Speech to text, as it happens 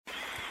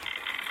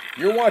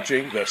You're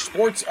watching The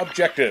Sports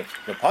Objective,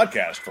 the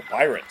podcast for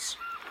Pirates.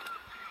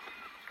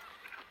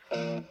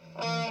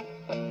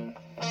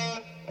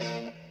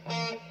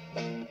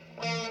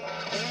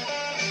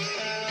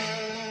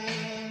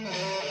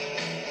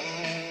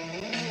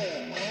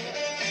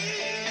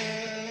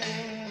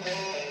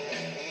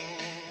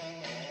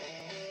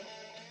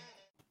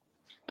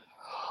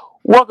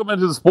 Welcome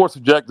into the Sports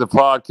Objective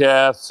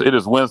podcast. It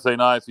is Wednesday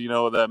night, so you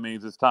know what that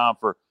means. It's time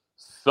for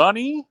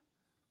Sonny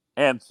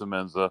and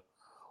Semenza.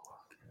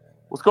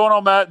 What's going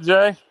on, Matt and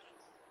Jay?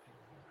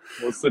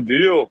 What's the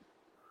deal?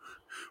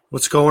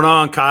 What's going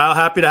on, Kyle?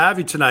 Happy to have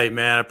you tonight,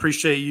 man. I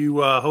appreciate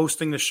you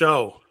hosting the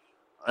show.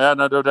 Yeah,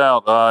 no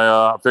doubt.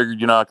 I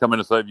figured, I'd come in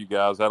to save you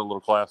guys. Add a little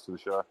class to the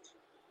show.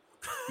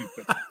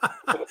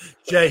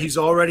 Jay, he's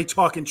already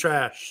talking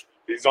trash.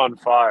 He's on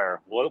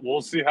fire.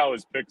 We'll see how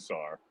his picks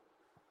are.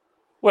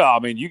 Well, I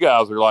mean, you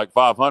guys are like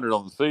 500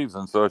 on the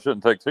season, so it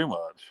shouldn't take too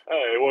much.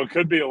 Hey, well, it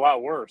could be a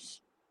lot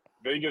worse.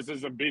 Vegas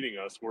isn't beating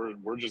us.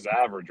 We're just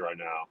average right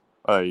now.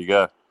 There you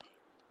go.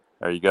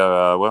 There you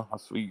go.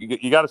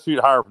 You got to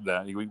shoot higher than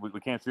that. We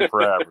can't shoot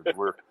for average.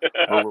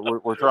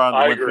 We're trying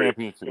to win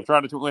championships. We're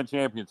trying to win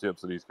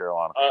championships in East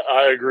Carolina.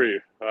 I agree.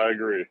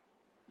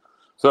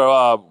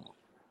 So,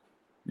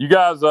 you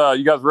guys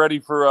ready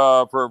for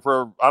I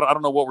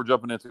don't know what we're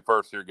jumping into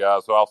first here,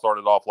 guys. So I'll start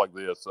it off like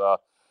this.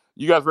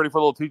 You guys ready for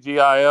a little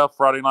TGIF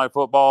Friday Night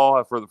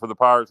Football for the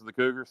Pirates and the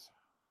Cougars?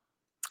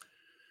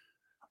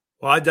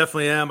 Well, I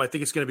definitely am. I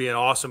think it's going to be an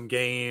awesome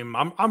game.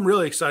 I'm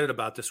really excited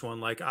about this one.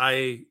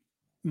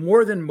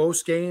 More than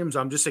most games,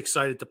 I'm just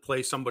excited to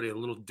play somebody a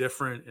little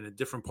different in a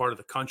different part of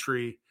the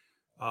country.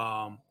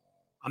 I'm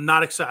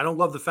not excited. I don't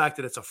love the fact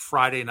that it's a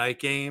Friday night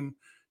game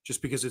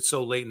just because it's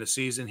so late in the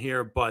season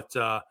here, but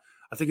I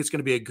think it's going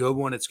to be a good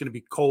one. It's going to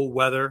be cold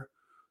weather.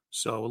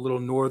 So a little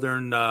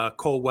northern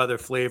cold weather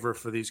flavor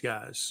for these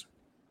guys.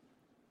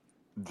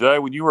 Jay,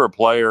 when you were a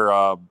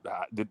player,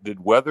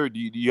 did weather? Do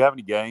you have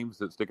any games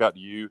that stick out to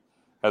you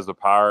as a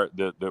Pirate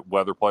that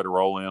weather played a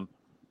role in?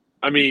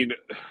 I mean,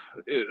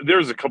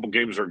 there's a couple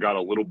games that got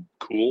a little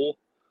cool,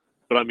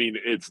 but I mean,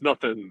 it's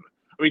nothing.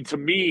 I mean, to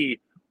me,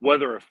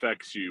 weather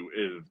affects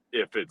you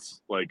if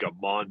it's like a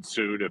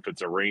monsoon, if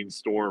it's a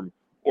rainstorm,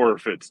 or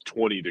if it's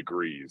 20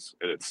 degrees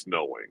and it's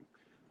snowing.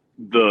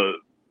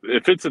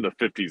 If it's in the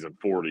 50s and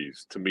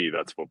 40s, to me,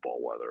 that's football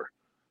weather.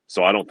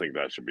 So I don't think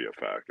that should be a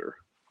factor.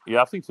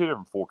 Yeah, I've seen two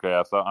different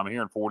forecasts. I'm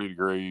hearing 40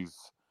 degrees,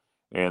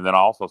 and then I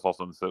also saw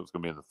something that said it was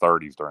going to be in the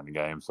 30s during the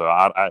game. So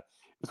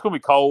it's going to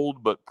be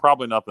cold, but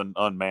probably nothing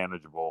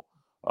unmanageable.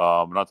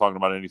 I'm not talking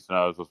about any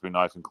snow. It's supposed to be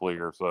nice and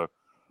clear. So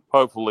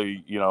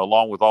hopefully,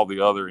 along with all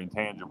the other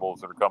intangibles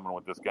that are coming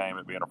with this game,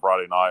 it being a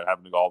Friday night,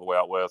 having to go all the way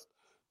out west,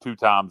 2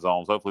 time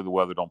zones, hopefully the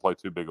weather don't play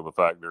too big of a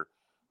factor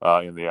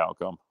in the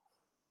outcome.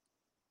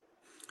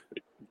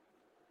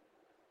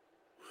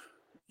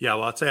 Yeah,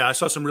 well, I'll tell you, I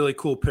saw some really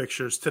cool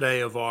pictures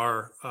today of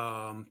our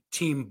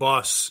team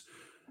bus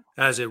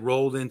as it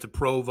rolled into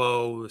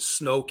Provo, the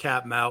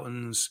snow-capped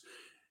mountains.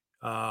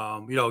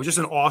 Just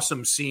an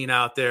awesome scene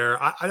out there.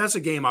 That's a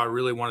game I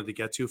really wanted to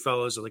get to,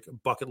 fellas, like a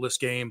bucket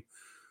list game.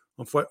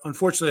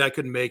 Unfortunately, I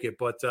couldn't make it,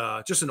 but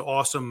just an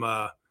awesome,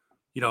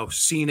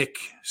 scenic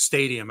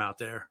stadium out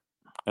there.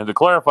 And to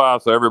clarify,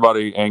 so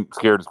everybody ain't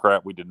scared as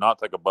crap, we did not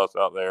take a bus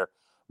out there.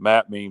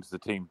 Matt means the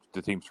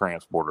team's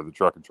transporter, the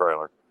truck and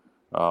trailer.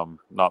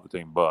 Not the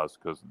team bus,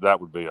 because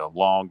that would be a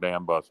long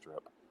damn bus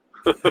trip.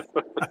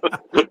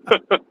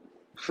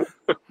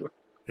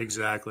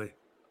 Exactly.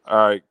 All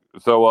right.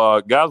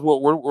 So, guys, where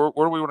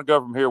do we want to go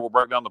from here? We'll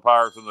break down the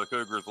Pirates and the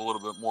Cougars a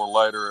little bit more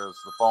later as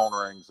the phone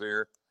rings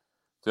here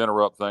to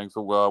interrupt things.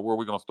 So, where are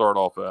we going to start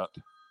off at?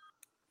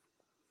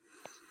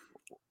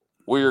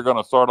 We are going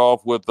to start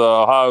off with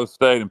Ohio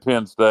State and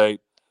Penn State.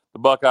 The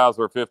Buckeyes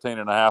are a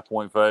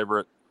 15.5-point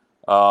favorite.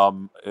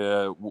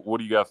 What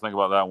do you guys think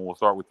about that one? We'll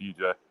start with you,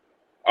 Jay.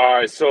 All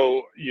right,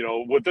 so,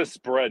 with this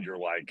spread, you're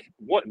like,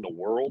 what in the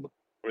world?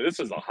 I mean,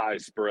 this is a high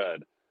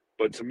spread.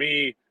 But to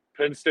me,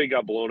 Penn State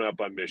got blown out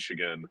by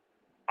Michigan.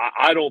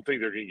 I don't think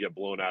they're going to get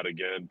blown out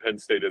again. Penn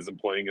State isn't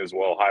playing as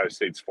well. Ohio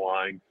State's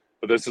flying.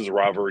 But this is a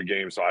rivalry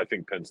game, so I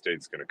think Penn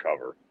State's going to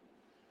cover.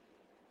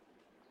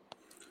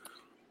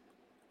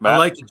 Matt? I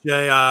like you,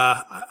 Jay.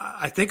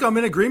 I think I'm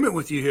in agreement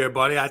with you here,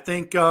 buddy. I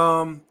think,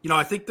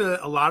 I think a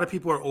lot of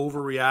people are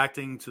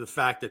overreacting to the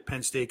fact that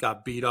Penn State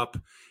got beat up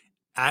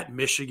at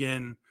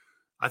Michigan.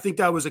 I think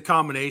that was a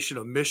combination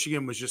of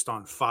Michigan was just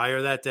on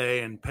fire that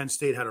day, and Penn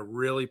State had a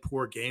really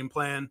poor game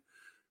plan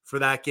for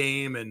that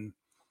game. And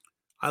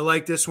I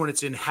like this one.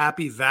 It's in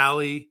Happy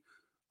Valley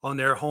on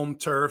their home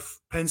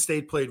turf. Penn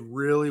State played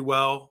really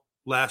well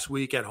last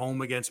week at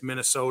home against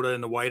Minnesota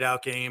in the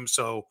whiteout game.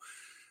 So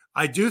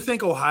I do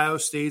think Ohio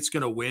State's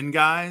going to win,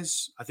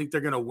 guys. I think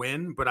they're going to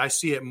win, but I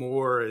see it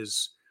more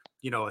as,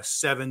 a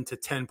 7 to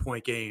 10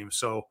 point game.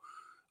 So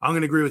I'm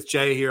going to agree with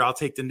Jay here. I'll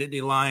take the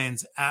Nittany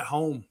Lions at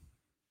home.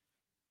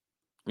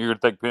 You're going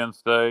to take Penn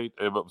State.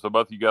 So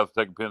both of you guys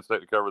are taking Penn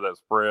State to cover that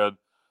spread,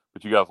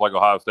 but you guys like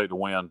Ohio State to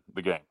win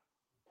the game.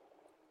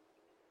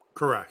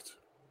 Correct.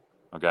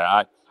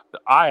 Okay.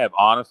 I have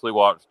honestly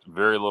watched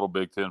very little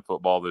Big Ten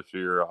football this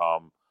year.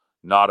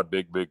 Not a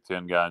big Big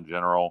Ten guy in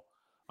general.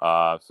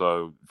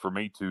 So for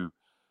me to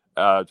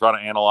try to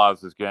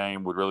analyze this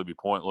game would really be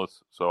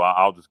pointless. So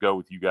I'll just go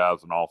with you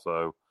guys and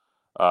also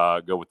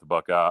go with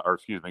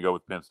go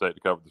with Penn State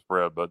to cover the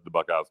spread, but the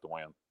Buckeyes to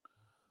win.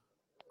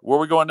 Where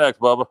are we going next,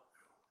 Bubba?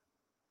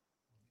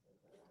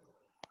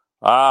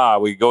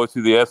 We go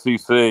to the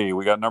SEC.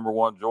 We got number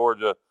 1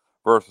 Georgia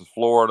versus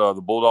Florida.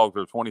 The Bulldogs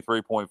are a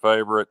 23-point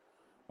favorite.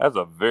 That's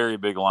a very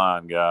big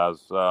line,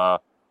 guys.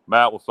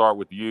 Matt, we'll start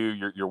with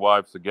you. Your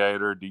wife's a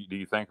Gator. Do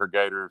you think her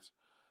Gators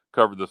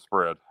cover the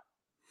spread?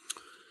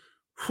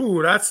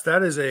 Whew,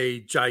 that is a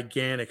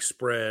gigantic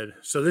spread.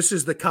 So this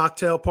is the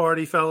cocktail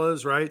party,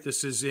 fellas, right?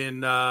 This is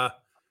in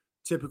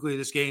typically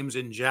this game's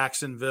in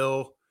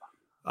Jacksonville.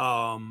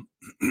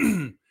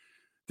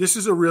 This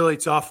is a really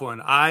tough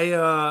one.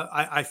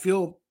 I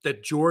feel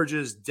that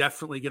Georgia's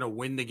definitely going to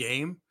win the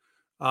game.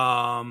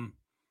 Wow,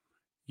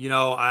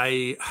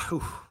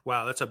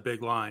 that's a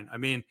big line. I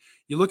mean,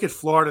 you look at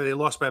Florida, they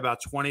lost by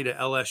about 20 to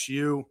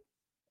LSU.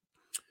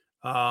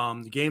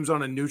 The game's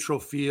on a neutral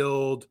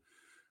field.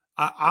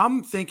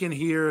 I'm thinking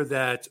here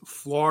that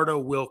Florida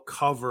will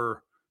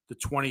cover the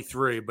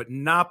 23, but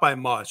not by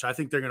much. I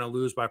think they're going to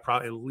lose by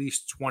probably at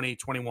least 20,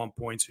 21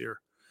 points here.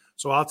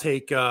 So I'll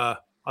take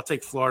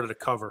Florida to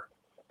cover.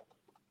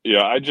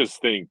 Yeah, I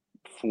just think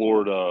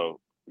Florida,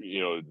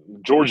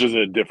 Georgia's in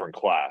a different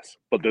class,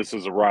 but this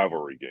is a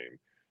rivalry game.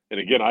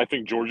 And again, I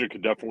think Georgia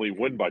could definitely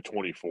win by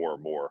 24 or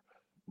more.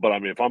 But I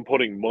mean, if I'm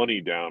putting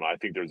money down, I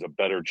think there's a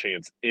better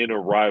chance in a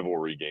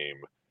rivalry game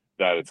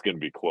that it's going to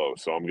be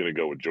close. So I'm going to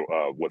go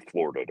with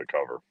Florida to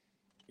cover.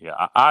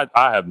 Yeah, I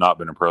have not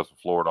been impressed with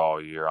Florida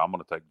all year. I'm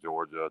going to take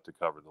Georgia to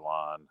cover the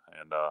line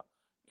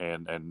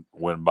and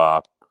win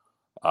by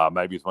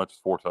maybe as much as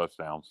 4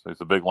 touchdowns.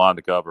 It's a big line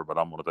to cover, but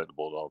I'm going to take the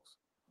Bulldogs.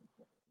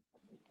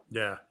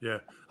 Yeah.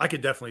 I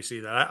could definitely see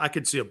that. I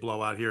could see a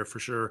blowout here for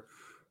sure.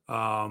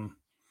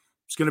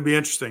 It's going to be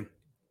interesting.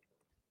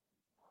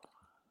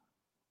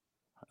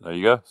 There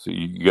you go. So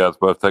you guys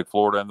both take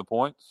Florida and the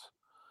points.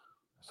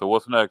 So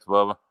what's next,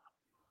 Bubba?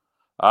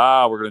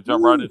 We're going to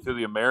jump right into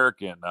the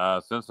American.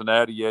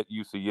 Cincinnati at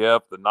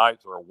UCF. The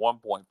Knights are a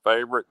 1-point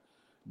favorite.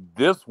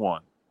 This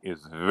one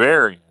is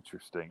very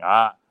interesting.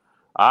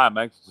 I'm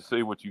anxious to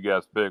see what you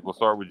guys pick. We'll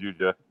start with you,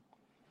 Jeff.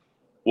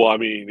 Well, I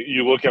mean,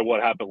 you look at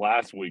what happened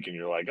last week and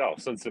you're like, oh,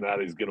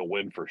 Cincinnati's going to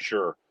win for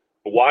sure.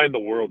 But why in the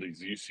world is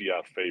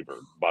UCF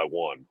favored by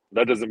 1?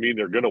 That doesn't mean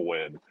they're going to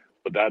win,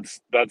 but that's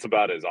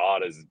about as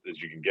odd as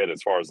you can get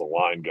as far as the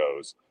line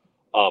goes.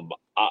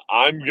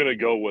 I'm going to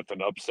go with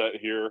an upset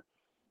here.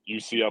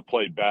 UCF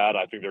played bad.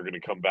 I think they're going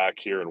to come back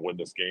here and win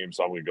this game,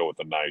 so I'm going to go with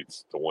the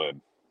Knights to win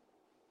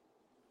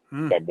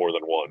by more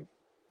than 1.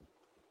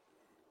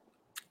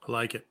 I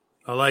like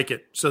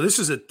it. So this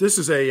is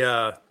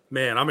a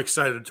man, I'm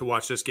excited to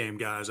watch this game,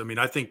 guys. I mean,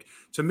 I think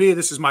to me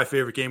this is my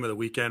favorite game of the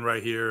weekend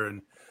right here,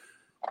 and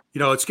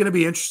it's going to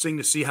be interesting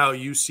to see how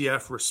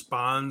UCF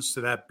responds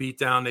to that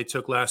beatdown they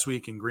took last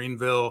week in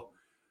Greenville.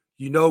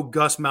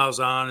 Gus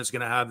Malzahn is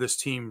going to have this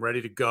team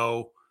ready to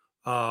go.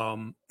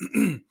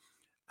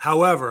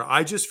 However,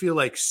 I just feel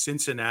like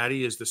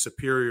Cincinnati is the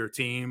superior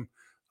team.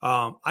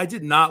 I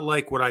did not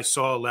like what I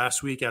saw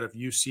last week out of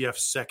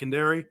UCF's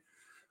secondary.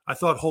 I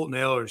thought Holton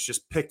Ahlers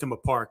just picked them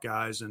apart,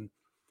 guys. And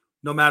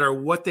no matter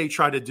what they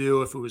tried to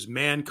do, if it was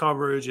man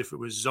coverage, if it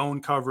was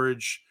zone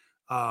coverage,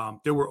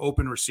 there were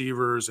open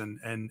receivers,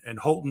 and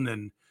Holton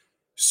and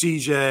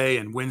CJ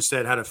and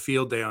Winstead had a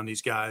field day on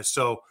these guys.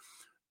 So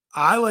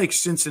I like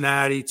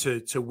Cincinnati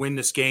to win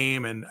this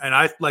game, and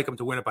I like them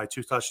to win it by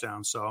 2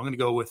 touchdowns. So I'm going to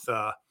go with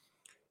the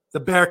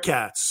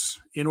Bearcats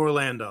in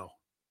Orlando.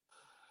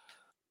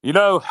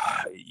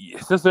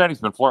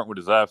 Cincinnati's been flirting with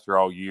disaster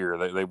all year.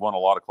 They won a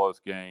lot of close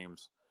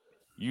games.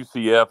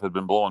 UCF has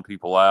been blowing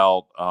people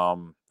out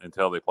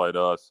until they played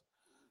us.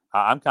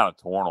 I'm kind of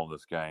torn on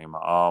this game.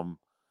 Part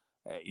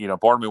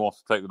of me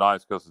wants to take the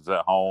Knights because it's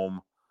at home.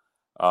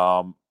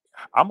 I'm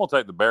going to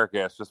take the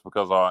Bearcats just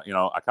because I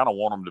kind of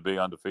want them to be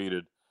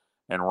undefeated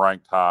and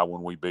ranked high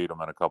when we beat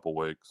them in a couple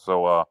weeks.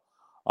 So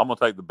I'm going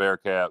to take the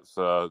Bearcats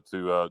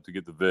to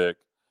get the Vic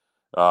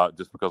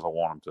just because I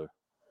want them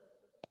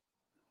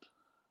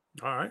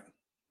to. All right.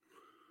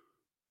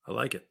 I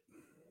like it.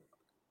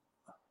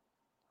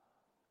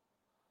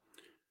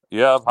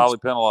 Yeah, highly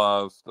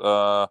penalized.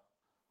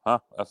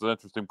 That's an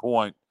interesting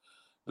point.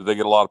 Did they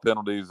get a lot of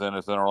penalties in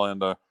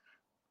Orlando?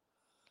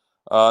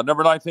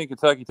 Number 19,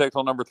 Kentucky takes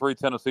on number 3,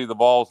 Tennessee. The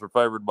Vols are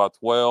favored by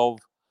 12.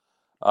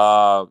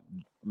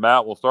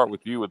 Matt, we'll start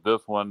with you with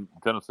this one.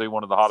 Tennessee,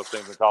 one of the hottest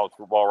teams in college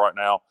football right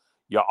now.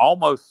 You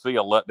almost see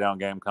a letdown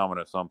game coming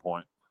at some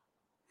point.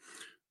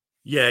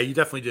 Yeah, you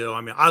definitely do.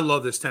 I mean, I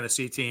love this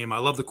Tennessee team. I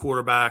love the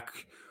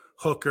quarterback,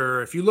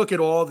 Hooker. If you look at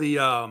all the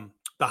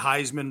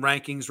Heisman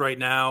rankings right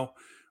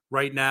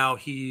now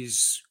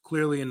he's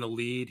clearly in the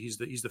lead. He's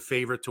the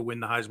favorite to win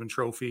the Heisman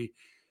Trophy.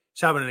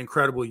 He's having an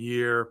incredible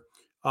year.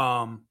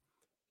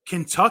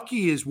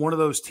 Kentucky is one of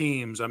those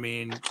teams. I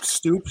mean,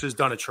 Stoops has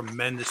done a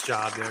tremendous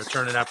job there,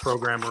 turning that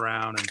program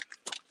around. And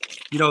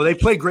they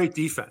play great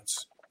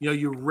defense.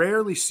 You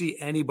rarely see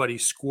anybody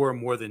score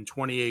more than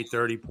 28,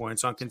 30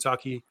 points on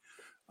Kentucky.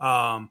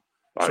 I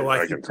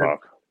can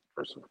talk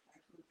personally.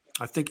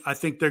 I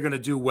think they're going to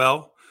do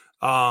well.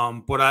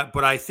 But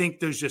I think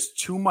there's just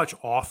too much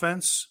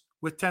offense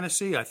with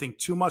Tennessee. I think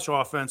too much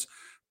offense.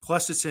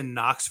 Plus, it's in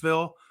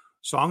Knoxville.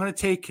 So I'm going to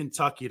take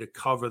Kentucky to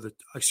cover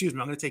I'm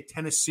going to take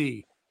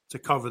Tennessee to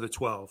cover the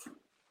 12.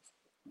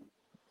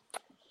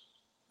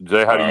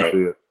 Jay, how do you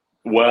see it?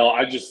 Well,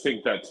 I just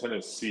think that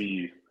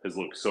Tennessee has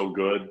looked so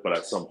good, but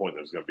at some point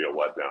there's going to be a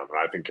letdown. And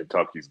I think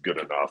Kentucky's good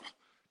enough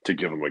to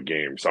give them a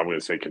game. So I'm going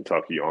to say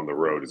Kentucky on the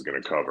road is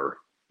going to cover.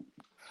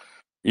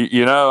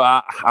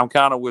 I'm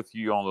kind of with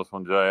you on this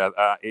one, Jay.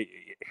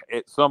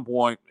 At some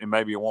point, and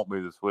maybe it won't be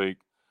this week,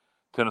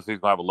 Tennessee's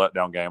going to have a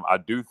letdown game. I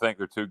do think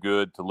they're too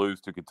good to lose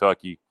to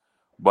Kentucky,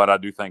 but I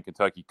do think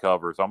Kentucky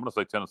covers. I'm going to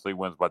say Tennessee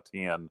wins by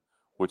 10,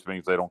 which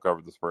means they don't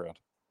cover the spread.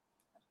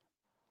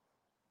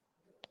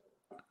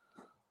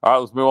 All right,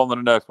 let's move on to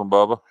the next one,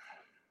 Bubba.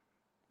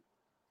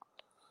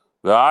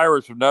 The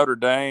Irish of Notre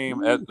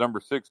Dame at number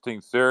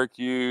 16,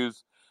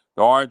 Syracuse.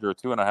 The Orange are a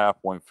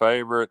 2.5-point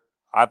favorite.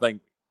 I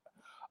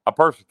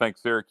personally think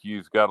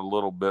Syracuse got a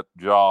little bit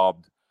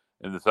jobbed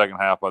in the second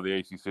half by the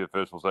ACC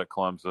officials at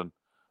Clemson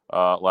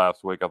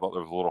last week. I thought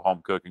there was a little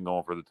home cooking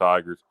going for the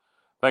Tigers.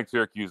 I think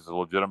Syracuse is a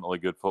legitimately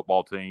good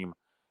football team.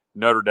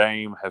 Notre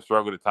Dame has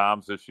struggled at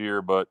times this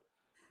year, but,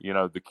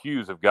 the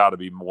Qs have got to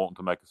be wanting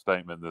to make a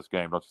statement in this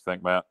game, don't you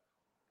think, Matt?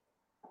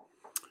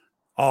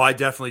 Oh, I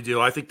definitely do.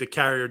 I think the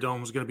Carrier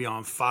Dome is going to be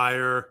on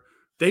fire.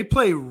 They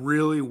play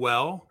really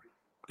well.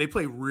 They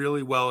play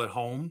really well at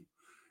home.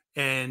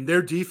 And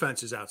their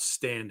defense is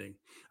outstanding.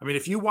 I mean,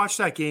 if you watch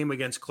that game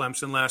against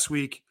Clemson last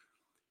week,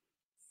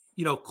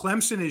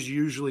 Clemson is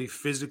usually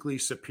physically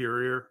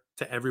superior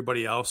to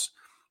everybody else.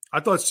 I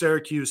thought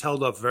Syracuse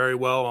held up very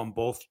well on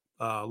both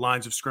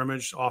lines of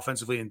scrimmage,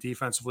 offensively and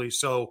defensively.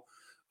 So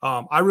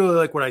I really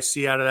like what I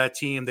see out of that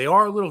team. They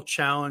are a little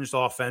challenged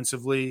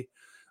offensively,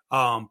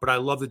 but I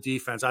love the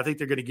defense. I think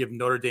they're going to give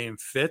Notre Dame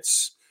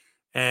fits.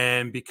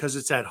 And because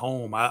it's at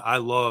home, I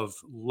love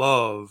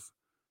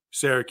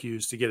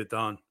Syracuse to get it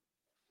done.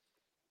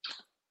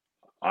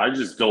 I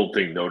just don't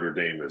think Notre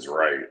Dame is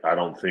right. I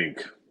don't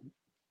think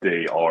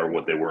they are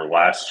what they were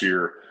last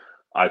year.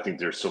 I think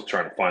they're still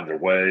trying to find their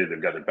way. They've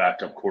got their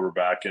backup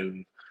quarterback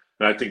in.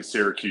 And I think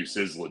Syracuse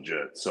is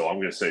legit. So I'm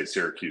going to say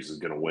Syracuse is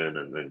going to win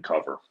and then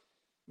cover.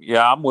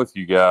 Yeah, I'm with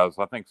you guys.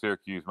 I think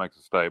Syracuse makes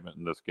a statement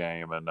in this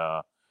game. And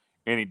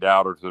any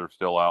doubters that are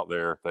still out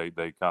there, they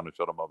kind of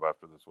shut them up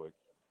after this week.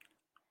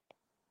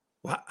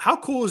 Well, how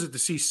cool is it to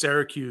see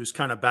Syracuse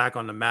kind of back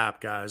on the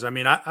map, guys? I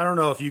mean, I don't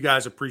know if you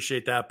guys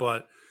appreciate that,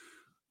 but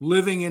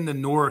living in the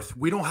North,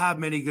 we don't have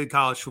many good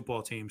college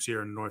football teams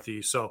here in the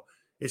Northeast. So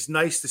it's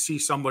nice to see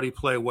somebody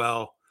play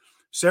well.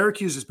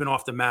 Syracuse has been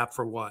off the map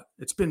for what?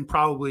 It's been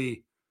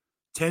probably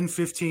 10,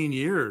 15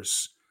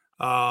 years.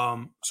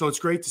 So it's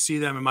great to see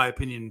them, in my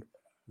opinion,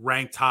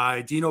 ranked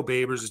high. Dino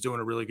Babers is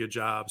doing a really good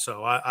job.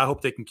 So I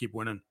hope they can keep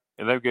winning.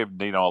 And they've given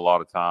Dino a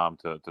lot of time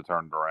to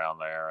turn it around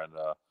there. And,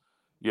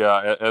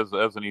 yeah, as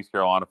an East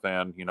Carolina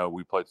fan,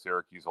 we played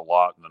Syracuse a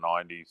lot in the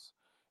 90s,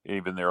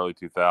 even the early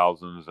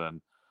 2000s.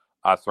 And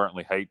I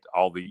certainly hate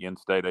all the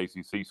in-state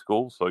ACC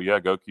schools. So, yeah,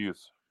 go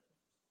Qs.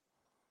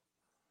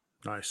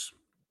 Nice.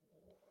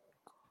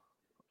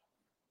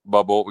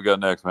 Bubba, what we got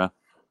next, man?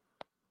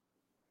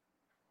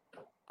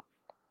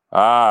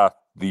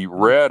 The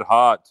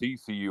red-hot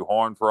TCU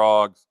Horned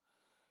Frogs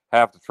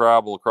have to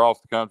travel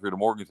across the country to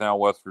Morgantown,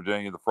 West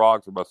Virginia. The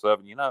Frogs are by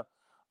 7. I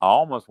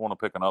almost want to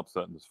pick an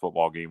upset in this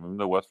football game, even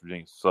though West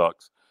Virginia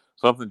sucks.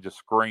 Something just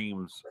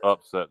screams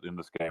upset in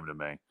this game to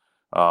me.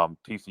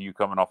 TCU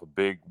coming off a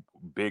big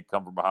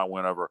come from behind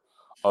win over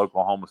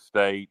Oklahoma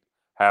State,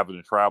 having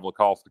to travel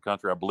across the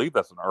country. I believe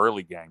that's an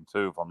early game,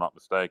 too, if I'm not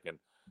mistaken,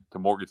 to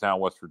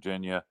Morgantown, West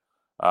Virginia.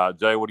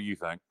 Jay, what do you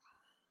think?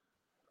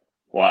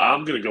 Well,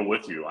 I'm going to go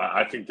with you.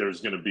 I think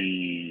there's going to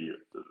be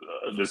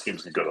this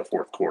game's going to go to the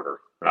fourth quarter.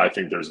 I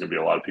think there's going to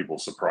be a lot of people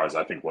surprised.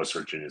 I think West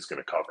Virginia is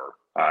going to cover.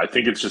 I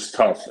think it's just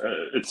tough.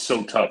 It's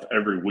so tough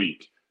every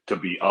week to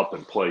be up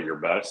and play your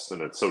best,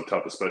 and it's so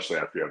tough, especially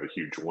after you have a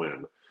huge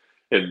win.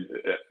 And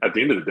at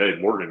the end of the day,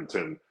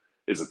 Morganton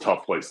is a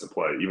tough place to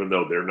play. Even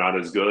though they're not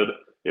as good,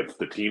 if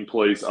the team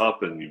plays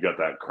up and you've got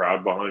that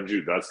crowd behind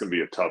you, that's going to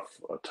be a tough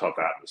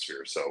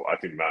atmosphere. So I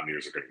think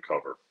Mountaineers are going to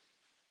cover.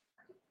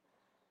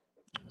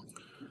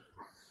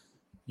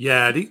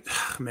 Yeah,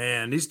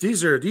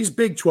 these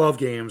Big 12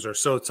 games are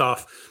so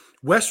tough.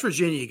 West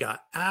Virginia got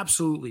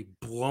absolutely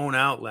blown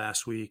out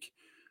last week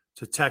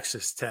to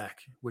Texas Tech,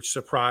 which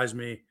surprised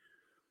me.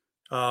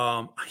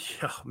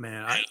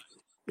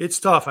 It's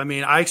tough. I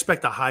mean, I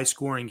expect a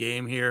high-scoring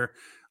game here.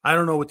 I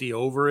don't know what the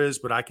over is,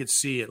 but I could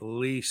see at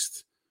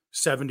least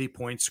 70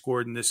 points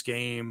scored in this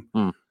game.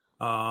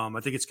 I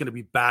think it's going to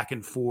be back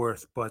and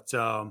forth, but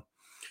I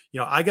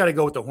got to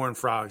go with the Horned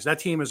Frogs. That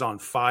team is on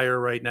fire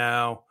right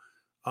now.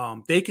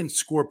 They can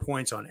score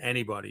points on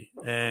anybody,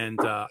 and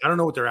I don't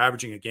know what they're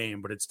averaging a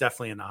game, but it's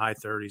definitely in the high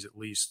 30s at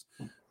least.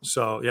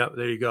 So, yeah,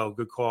 there you go.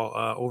 Good call.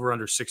 Over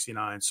under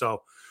 69.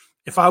 So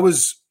if I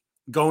was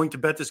going to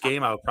bet this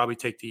game, I would probably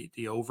take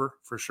the over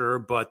for sure.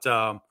 But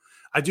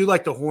I do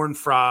like the Horned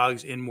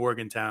Frogs in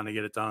Morgantown to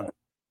get it done.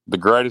 The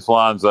greatest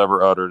lines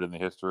ever uttered in the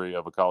history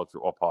of a college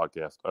football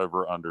podcast,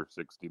 over under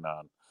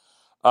 69.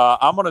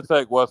 I'm going to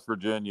take West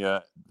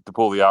Virginia to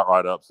pull the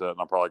outright upset,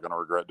 and I'm probably going to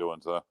regret doing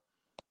so.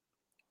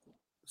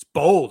 It's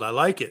bold. I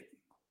like it.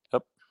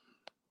 Yep.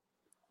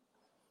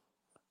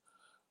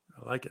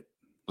 I like it.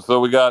 So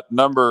we got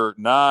number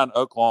 9,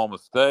 Oklahoma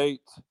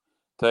State,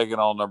 taking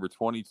on number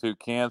 22,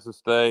 Kansas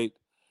State.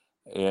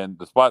 And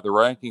despite the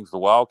rankings, the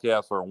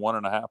Wildcats are a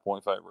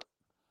 1.5-point favorite.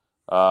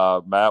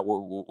 Matt,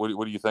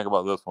 what do you think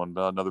about this one?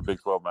 Another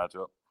Big 12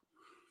 matchup.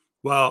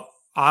 Well,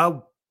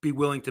 I'll be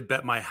willing to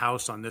bet my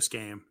house on this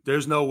game.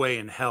 There's no way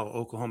in hell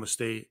Oklahoma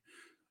State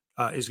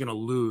is going to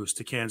lose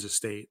to Kansas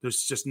State.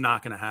 There's just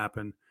not going to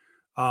happen.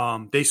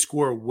 They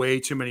score way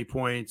too many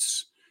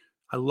points.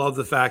 I love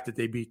the fact that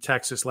they beat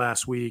Texas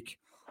last week.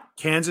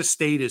 Kansas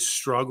State is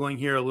struggling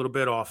here a little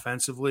bit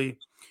offensively.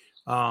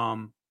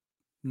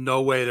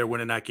 No way they're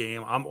winning that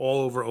game. I'm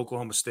all over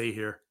Oklahoma State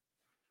here.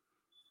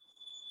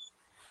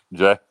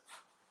 Jay?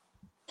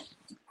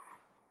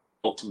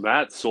 Well,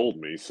 Matt sold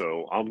me,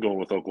 so I'm going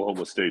with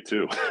Oklahoma State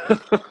too.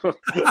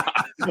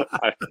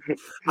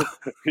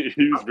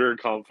 He was very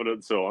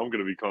confident, so I'm going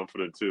to be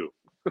confident too.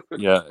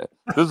 Yeah,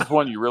 this is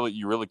one you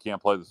really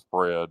can't play the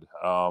spread.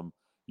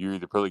 You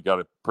either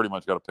pretty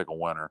much got to pick a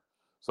winner.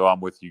 So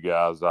I'm with you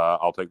guys.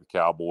 I'll take the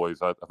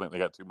Cowboys. I think they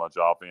got too much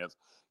offense.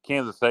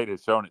 Kansas State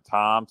has shown at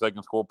times they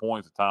can score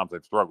points. At times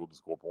they've struggled to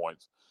score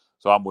points.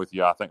 So I'm with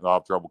you. I think they'll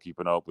have trouble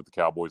keeping up with the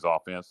Cowboys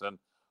offense. And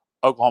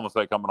Oklahoma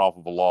State, coming off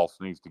of a loss,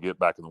 needs to get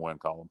back in the win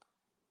column.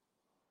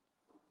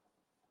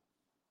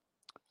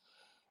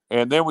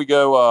 And then we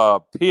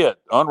go Pitt,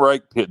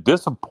 unranked Pitt,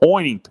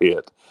 disappointing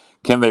Pitt.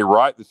 Can they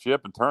right the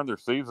ship and turn their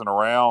season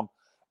around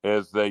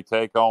as they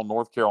take on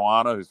North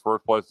Carolina, who's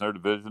first place in their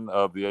division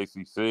of the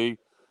ACC?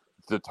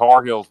 The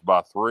Tar Heels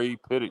by 3,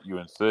 Pitt at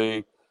UNC.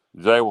 Jay,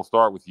 we'll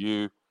start with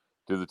you.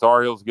 Do the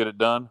Tar Heels get it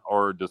done,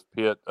 or does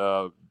Pitt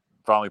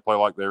finally play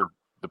like they're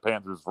the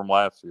Panthers from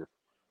last year?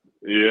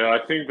 Yeah, I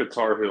think the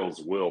Tar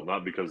Heels will,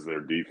 not because of their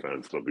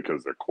defense, but because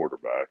of their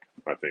quarterback.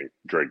 I think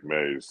Drake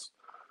May's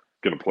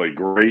going to play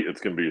great.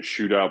 It's going to be a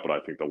shootout, but I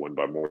think they'll win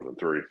by more than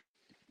 3.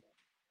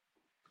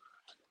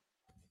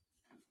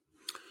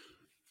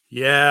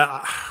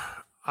 Yeah,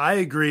 I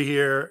agree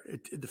here.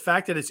 The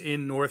fact that it's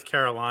in North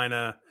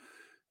Carolina,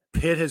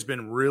 Pitt has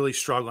been really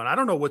struggling. I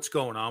don't know what's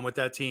going on with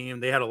that team.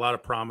 They had a lot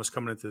of promise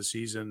coming into the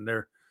season.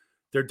 They're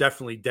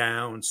definitely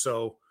down.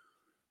 So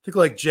I think,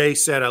 like Jay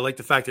said, I like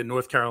the fact that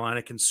North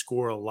Carolina can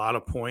score a lot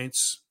of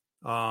points.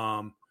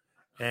 And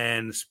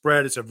the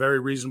spread is a very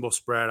reasonable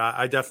spread.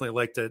 I definitely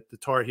like the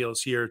Tar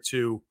Heels here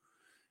to,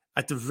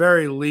 at the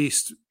very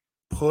least,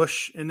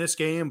 push in this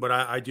game. But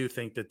I do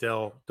think that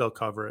they'll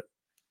cover it.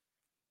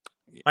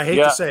 I hate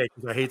to say it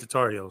because I hate the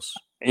Tar Heels.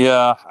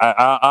 Yeah,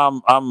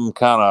 I'm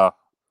kind of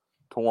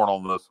torn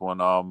on this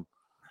one. I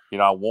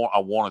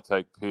want to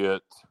take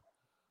Pitt,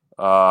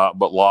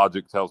 but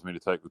logic tells me to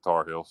take the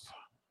Tar Heels.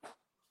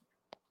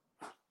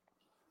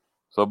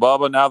 So,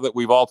 Bubba, now that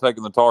we've all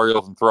taken the Tar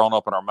Heels and thrown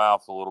up in our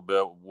mouths a little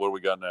bit, what do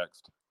we got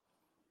next?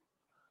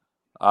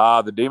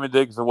 The Demon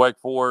Deacons of Wake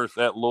Forest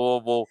at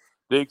Louisville.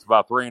 Deeks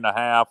by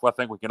 3.5. I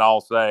think we can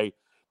all say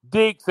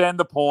Deeks and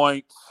the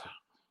points.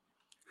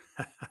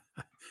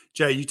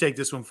 Jay, you take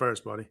this one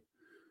first, buddy.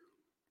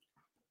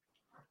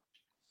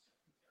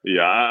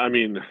 Yeah, I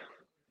mean,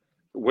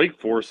 Wake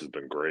Forest has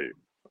been great.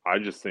 I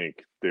just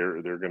think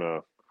they're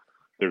gonna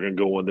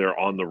go in there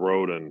on the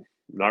road and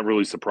not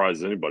really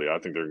surprise anybody. I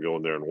think they're gonna go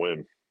in there and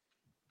win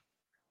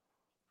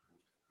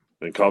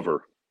and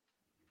cover.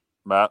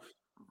 Matt,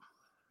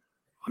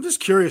 I'm just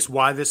curious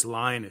why this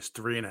line is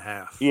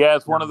 3.5. Yeah,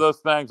 it's one of those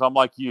things. I'm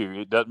like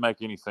you; it doesn't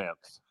make any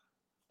sense.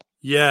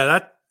 Yeah,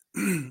 that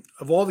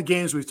of all the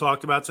games we've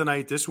talked about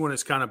tonight, this one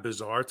is kind of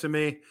bizarre to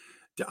me.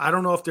 I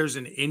don't know if there's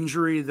an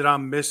injury that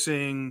I'm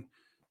missing.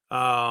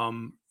 I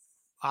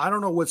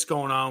don't know what's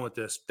going on with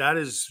this. That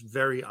is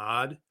very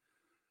odd.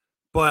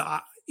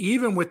 But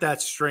even with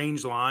that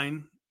strange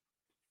line,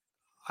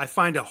 I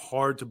find it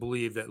hard to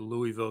believe that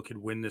Louisville could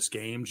win this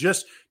game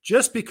just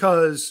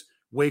because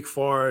Wake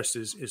Forest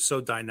is so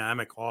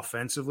dynamic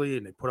offensively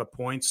and they put up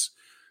points.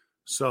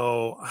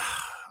 So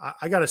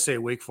I got to say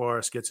Wake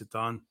Forest gets it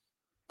done.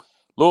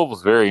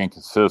 Louisville's very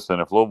inconsistent.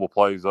 If Louisville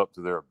plays up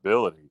to their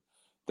ability,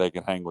 they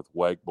can hang with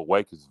Wake, but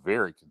Wake is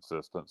very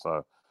consistent.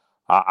 So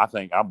I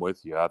think I'm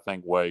with you. I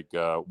think Wake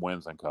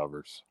wins and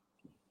covers.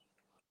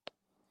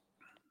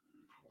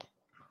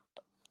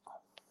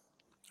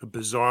 A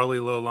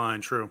bizarrely low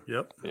line, true.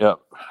 Yep. All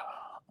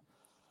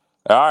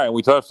right,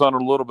 we touched on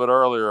it a little bit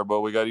earlier,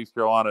 but we got East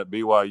Carolina at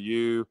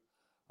BYU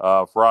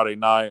Friday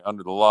night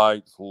under the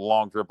lights.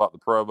 Long trip out the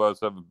Provo,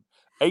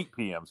 8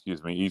 p.m.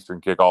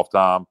 Eastern kickoff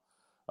time.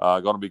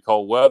 Going to be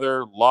cold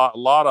weather. Lot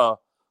of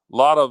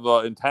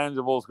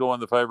intangibles go in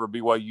the favor of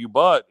BYU,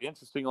 but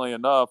interestingly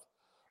enough,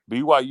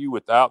 BYU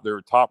without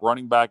their top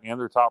running back and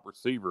their top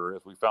receiver,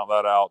 as we found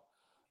that out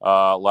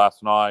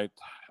last night.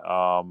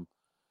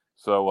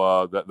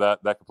 So that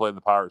could play in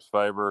the Pirates'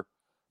 favor.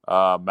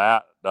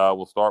 Matt,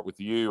 we'll start with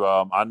you.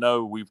 I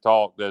know we've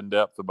talked in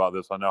depth about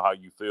this. I know how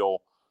you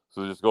feel.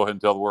 So just go ahead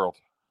and tell the world.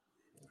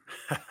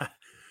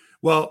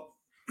 Well,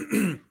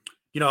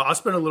 I'll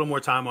spend a little more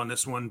time on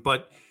this one,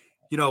 but,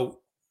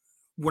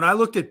 when I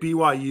looked at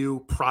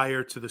BYU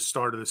prior to the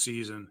start of the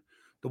season,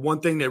 the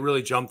one thing that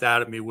really jumped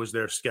out at me was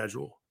their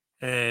schedule.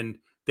 And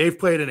they've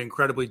played an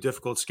incredibly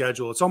difficult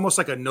schedule. It's almost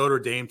like a Notre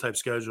Dame type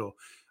schedule.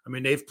 I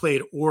mean, they've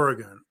played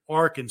Oregon,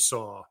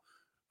 Arkansas,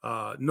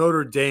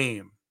 Notre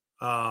Dame,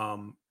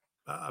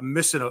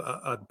 missing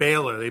a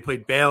Baylor. They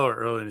played Baylor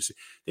early in the season.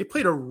 They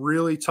played a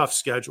really tough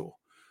schedule.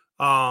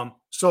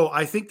 So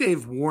I think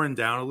they've worn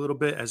down a little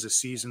bit as the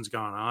season's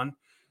gone on.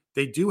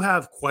 They do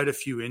have quite a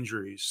few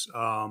injuries.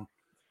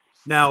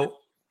 Now,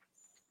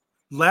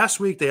 last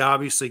week they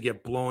obviously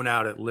get blown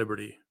out at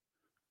Liberty.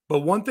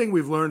 But one thing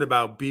we've learned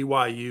about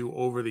BYU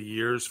over the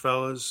years,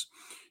 fellas,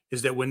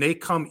 is that when they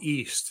come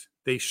east,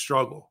 they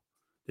struggle.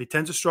 They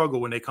tend to struggle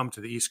when they come to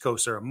the East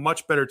Coast. They're a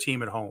much better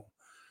team at home.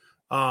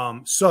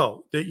 I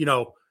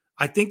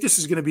think this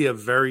is going to be a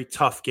very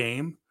tough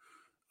game.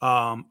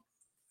 But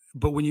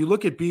when you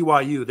look at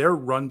BYU, their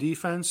run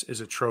defense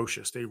is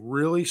atrocious. They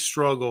really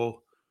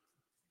struggle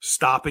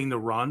stopping the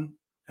run.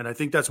 And I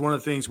think that's one of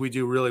the things we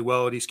do really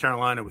well at East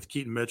Carolina with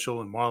Keaton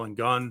Mitchell and Marlon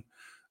Gunn.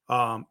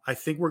 I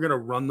think we're going to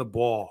run the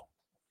ball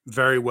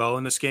very well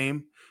in this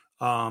game.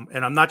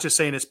 And I'm not just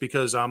saying this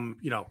because I'm,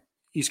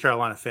 East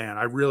Carolina fan.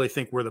 I really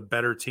think we're the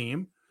better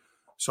team.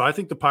 So I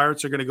think the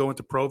Pirates are going to go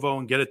into Provo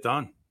and get it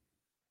done.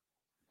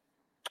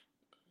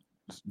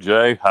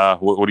 Jay,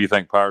 what do you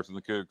think, Pirates and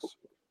the Cougs?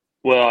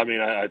 Well, I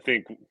mean,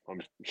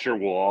 I'm sure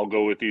we'll all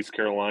go with East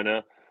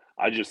Carolina.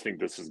 I just think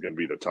this is going to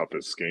be the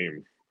toughest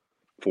game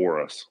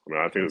for us. I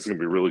mean, I think it's going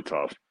to be really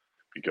tough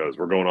because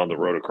we're going on the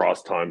road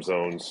across time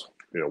zones.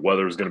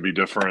 Weather is going to be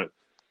different.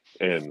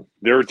 And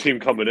they're a team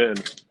coming in.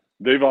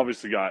 They've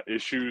obviously got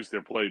issues.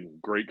 They're playing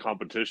great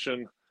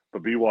competition.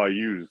 But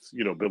BYU's,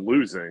 been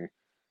losing.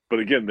 But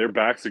again, their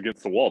back's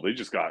against the wall. They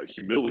just got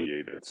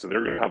humiliated. So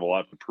they're going to have a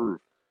lot to prove.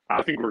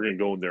 I think we're going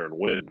to go in there and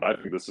win. I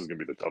think this is going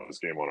to be the toughest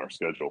game on our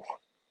schedule.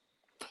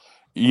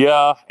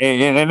 Yeah,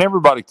 and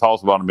everybody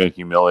talks about them being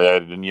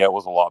humiliated, and it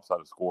was a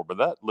lopsided score. But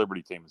that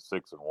Liberty team is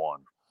 6-1,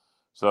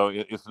 so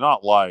it's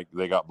not like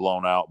they got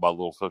blown out by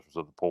Little Sisters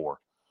of the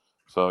Poor.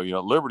 So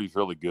Liberty's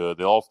really good.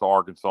 They lost to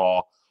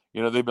Arkansas.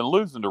 They've been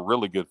losing to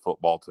really good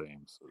football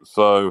teams.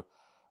 So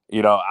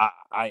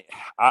I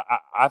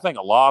think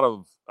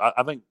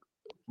I think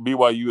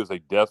BYU is a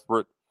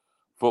desperate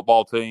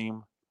football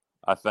team.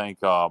 I think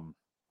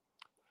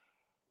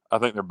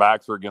their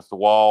backs are against the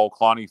wall.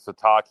 Kalani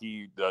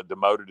Sitake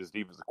demoted as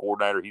defensive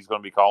coordinator. He's going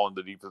to be calling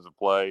the defensive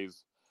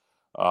plays.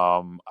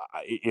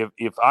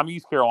 If I'm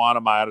East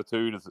Carolina, my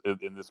attitude is,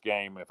 in this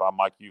game, if I'm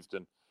Mike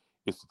Houston,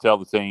 is to tell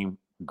the team,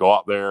 go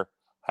out there,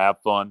 have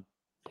fun,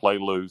 play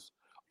loose.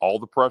 All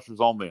the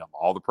pressure's on them.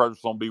 All the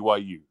pressure's on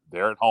BYU.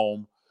 They're at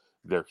home.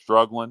 They're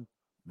struggling.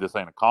 This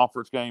ain't a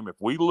conference game. If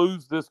we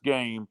lose this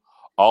game,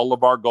 all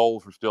of our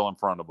goals are still in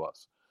front of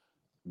us.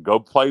 Go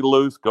play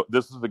loose.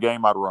 This is the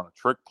game I'd run a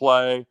trick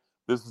play.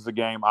 This is the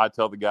game I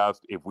tell the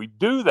guys, if we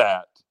do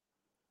that,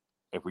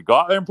 if we go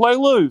out there and play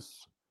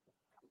loose,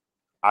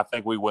 I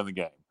think we win the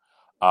game.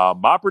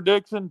 My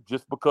prediction,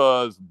 just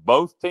because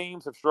both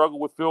teams have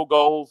struggled with field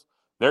goals,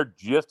 they're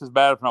just as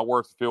bad, if not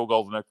worse, at field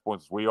goals and extra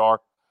points as we are.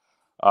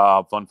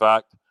 Fun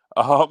fact.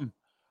 I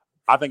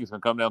think it's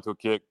going to come down to a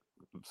kick.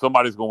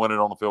 Somebody's going to win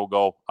it on a field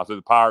goal. I say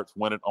the Pirates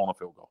win it on a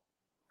field goal.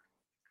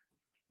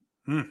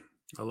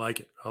 I like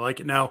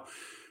it. Now,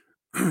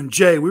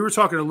 Jay, we were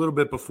talking a little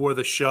bit before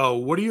the show.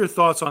 What are your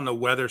thoughts on the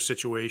weather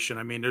situation?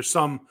 I mean, there's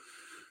some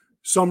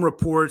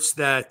reports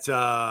that,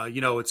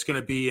 it's going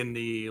to be in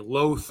the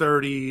low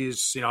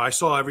 30s. I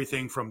saw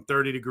everything from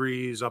 30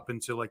 degrees up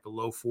into like the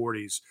low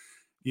 40s.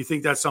 Do you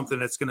think that's something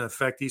that's going to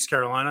affect East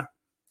Carolina?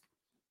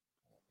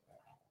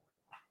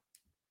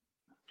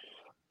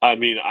 I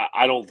mean,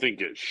 I don't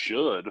think it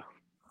should.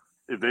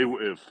 If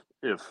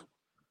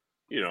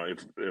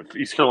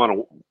East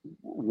Carolina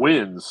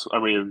wins, I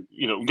mean,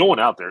 going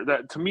out there,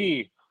 that to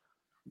me,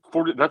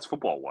 that's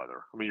football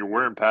weather. I mean, you're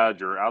wearing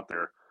pads, you're out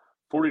there.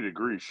 40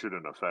 degrees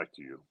shouldn't affect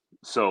you.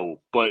 So,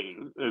 but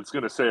it's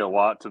going to say a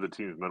lot to the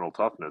team's mental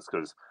toughness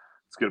because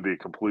it's going to be a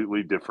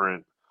completely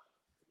different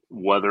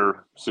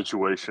weather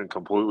situation,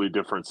 completely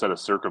different set of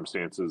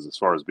circumstances as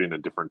far as being a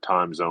different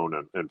time zone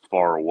and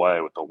far away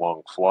with a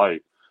long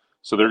flight.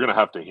 So they're going to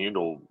have to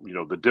handle,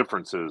 the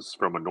differences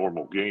from a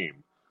normal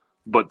game.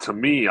 But to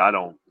me, I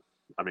don't.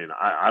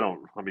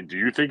 Do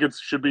you think it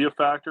should be a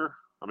factor?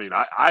 I mean,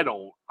 I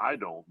don't.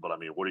 But I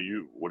mean, what do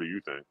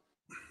you think?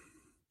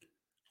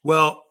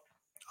 Well,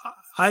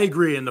 I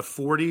agree. In the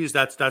 40s,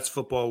 that's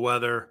football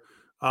weather.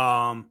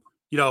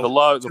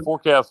 The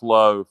forecast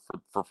low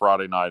for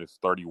Friday night is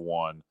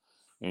 31,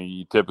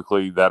 and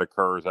typically that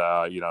occurs, in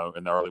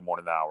the early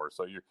morning hours.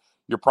 So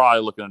you're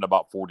probably looking at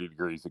about 40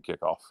 degrees at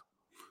kickoff.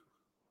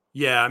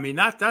 Yeah, I mean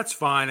that's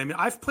fine. I mean,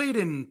 I've played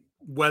in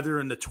weather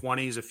in the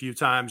 20s a few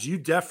times. You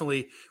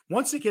definitely,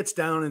 once it gets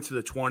down into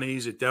the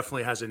 20s, it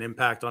definitely has an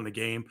impact on the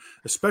game,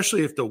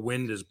 especially if the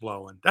wind is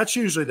blowing. That's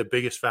usually the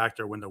biggest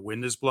factor when the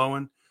wind is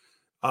blowing.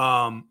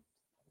 But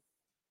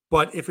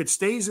if it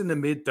stays in the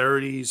mid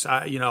 30s,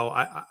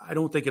 I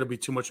don't think it'll be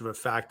too much of a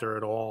factor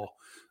at all.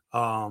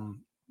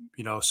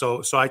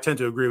 So I tend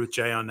to agree with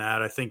Jay on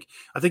that. I think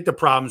the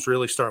problems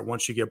really start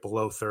once you get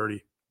below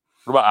 30.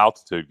 What about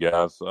altitude,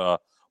 guys?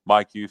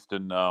 Mike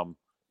Houston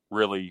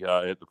really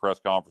at the press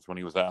conference when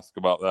he was asked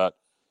about that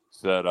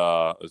said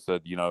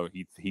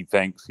he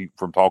thinks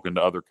from talking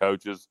to other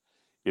coaches,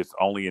 it's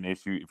only an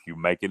issue if you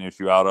make an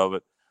issue out of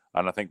it.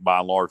 And I think by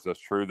and large that's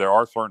true. There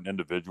are certain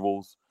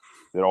individuals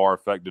that are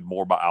affected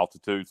more by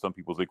altitude. Some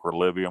people's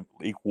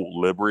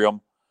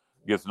equilibrium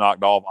gets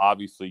knocked off.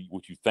 Obviously,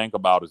 what you think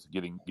about is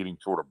getting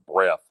sort of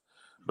breath,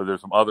 but there's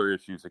some other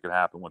issues that can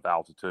happen with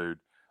altitude.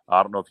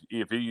 I don't know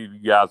if any of you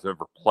guys have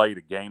ever played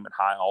a game at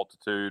high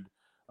altitude,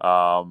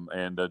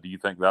 and do you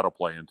think that'll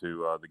play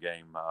into the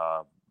game,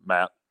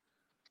 Matt?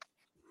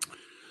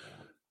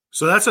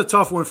 So that's a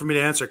tough one for me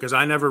to answer because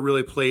I never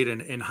really played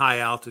in high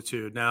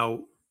altitude.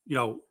 Now,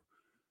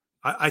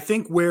 I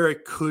think where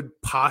it could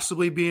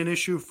possibly be an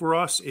issue for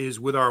us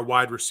is with our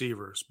wide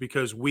receivers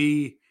because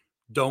we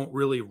don't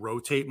really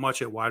rotate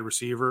much at wide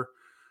receiver.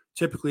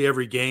 Typically,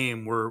 every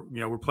game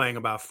we're playing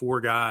about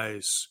 4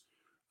 guys,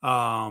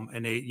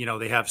 and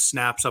they have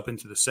snaps up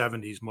into the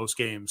 70s most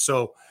games.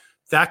 So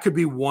that could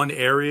be one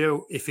area.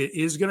 If it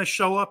is going to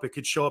show up, it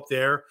could show up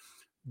there.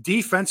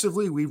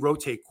 Defensively, we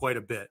rotate quite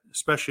a bit,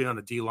 especially on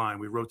the D line.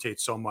 We rotate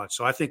so much,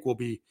 so I think we'll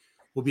be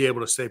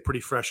able to stay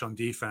pretty fresh on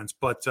defense.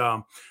 But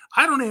I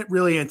don't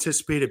really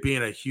anticipate it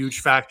being a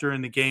huge factor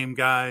in the game,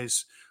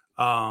 guys.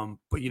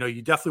 But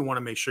you definitely want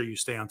to make sure you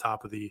stay on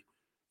top of the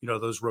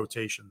those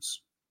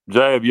rotations.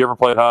 Jay, have you ever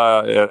played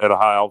high at a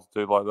high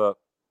altitude like that?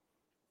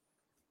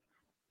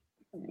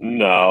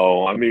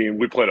 No, I mean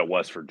we played at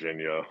West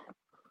Virginia.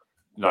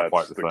 Not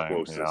quite the same,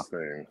 closest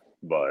thing,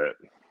 but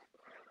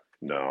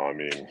no, I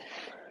mean,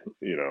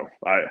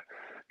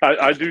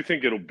 I do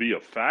think it'll be a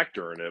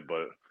factor in it,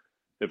 but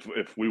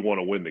if we want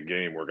to win the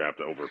game, we're gonna have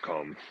to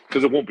overcome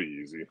because it won't be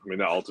easy. I mean,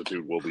 the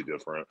altitude will be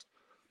different,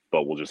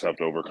 but we'll just have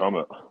to overcome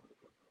it.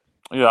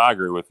 Yeah, I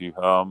agree with you.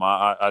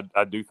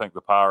 I do think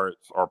the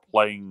Pirates are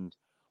playing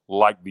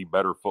like the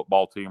better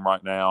football team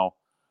right now.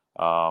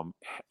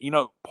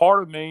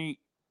 Part of me,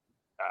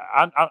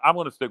 I'm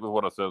going to stick with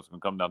what I said. It's going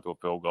to come down to a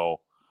field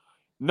goal.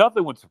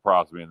 Nothing would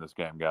surprise me in this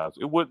game, guys.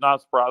 It would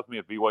not surprise me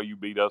if BYU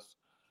beat us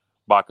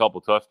by a couple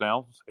of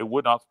touchdowns. It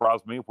would not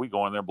surprise me if we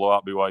go in there and blow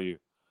out BYU.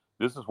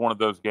 This is one of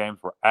those games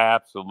where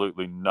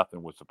absolutely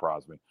nothing would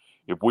surprise me.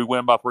 If we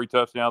win by 3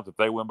 touchdowns, if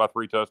they win by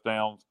 3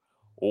 touchdowns,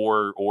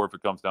 or if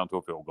it comes down to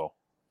a field goal.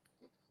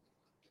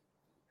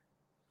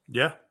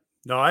 Yeah.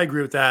 No, I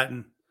agree with that.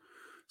 And I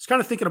was kind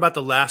of thinking about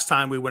the last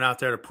time we went out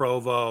there to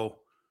Provo.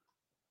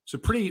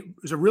 It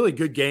was a really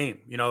good game.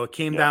 It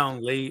came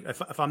down late,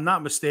 if I'm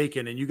not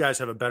mistaken, and you guys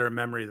have a better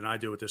memory than I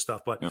do with this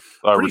stuff, but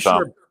pretty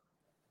sure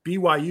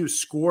BYU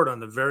scored on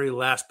the very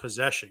last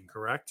possession,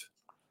 correct?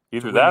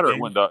 Either that or it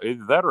went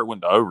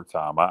to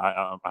overtime.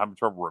 I'm having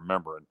trouble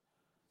remembering.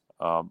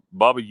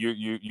 Bubba,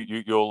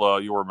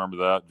 you'll remember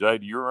that. Jay,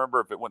 do you remember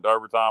if it went to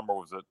overtime or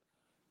was it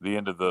the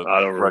end of the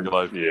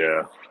regulation?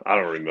 Yeah, I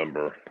don't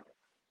remember.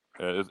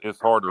 It's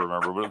hard to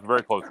remember, but it was a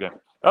very close game.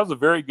 That was a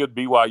very good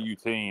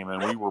BYU team,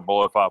 and we were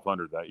below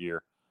 500 that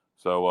year.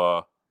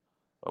 So,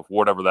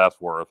 whatever that's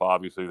worth,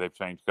 obviously they've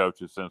changed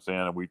coaches since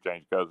then, and we've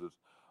changed coaches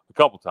a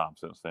couple times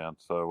since then.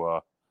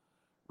 So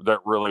that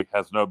really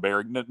has no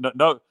bearing.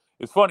 No,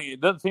 it's funny.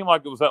 It doesn't seem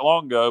like it was that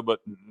long ago,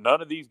 but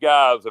none of these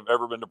guys have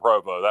ever been to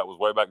Provo. That was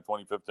way back in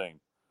 2015.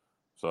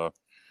 So,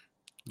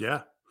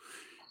 yeah.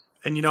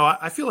 And,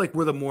 I feel like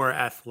we're the more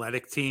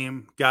athletic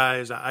team,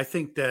 guys. I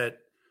think that,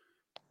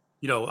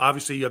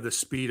 obviously you have the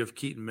speed of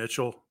Keaton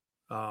Mitchell,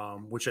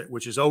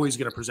 which is always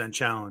going to present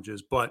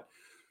challenges. But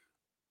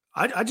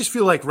I just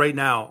feel like right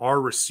now our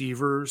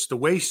receivers, the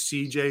way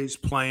CJ's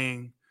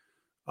playing,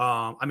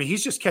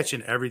 he's just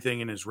catching everything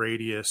in his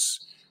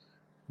radius.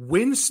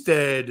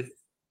 Winstead,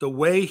 the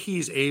way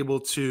he's able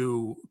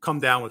to come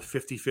down with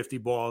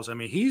 50-50 balls,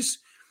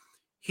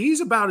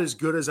 he's about as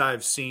good as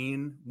I've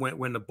seen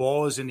when the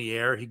ball is in the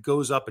air. He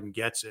goes up and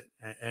gets it.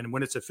 And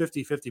when it's a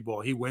 50-50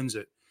 ball, he wins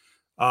it.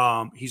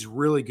 He's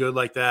really good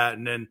like that.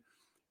 And then,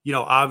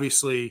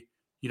 obviously,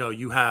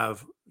 you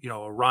have,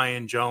 a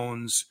Ryan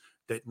Jones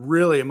that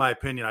really, in my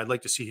opinion, I'd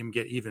like to see him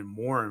get even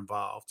more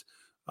involved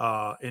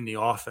in the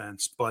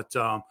offense. But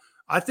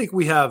I think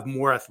we have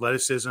more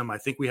athleticism. I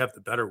think we have the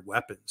better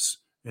weapons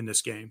in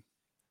this game.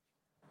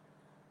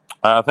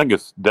 I think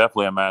it's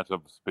definitely a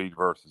matchup of speed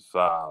versus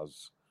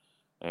size.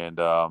 And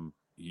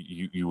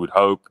you would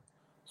hope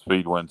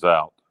speed wins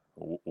out.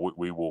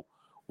 We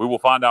will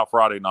find out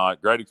Friday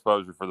night. Great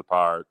exposure for the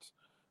Pirates.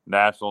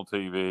 National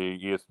TV,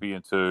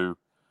 ESPN2.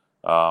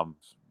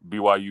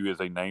 BYU is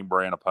a name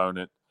brand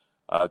opponent.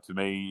 To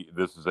me,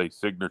 this is a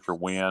signature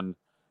win.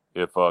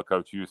 If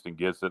Coach Houston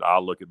gets it,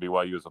 I'll look at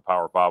BYU as a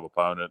Power 5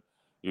 opponent,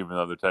 even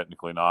though they're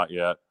technically not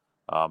yet.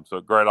 So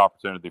a great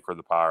opportunity for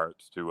the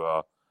Pirates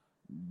to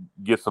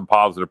get some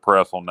positive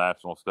press on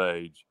national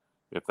stage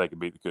if they can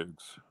beat the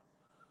Cougs.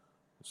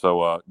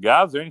 So,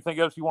 guys, is there anything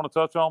else you want to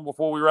touch on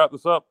before we wrap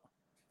this up?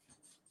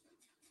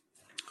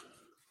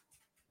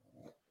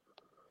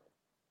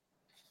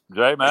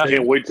 Jay, Matt?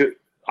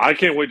 I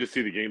can't wait to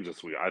see the games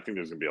this week. I think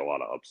there's going to be a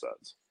lot of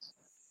upsets.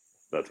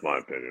 That's my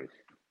opinion.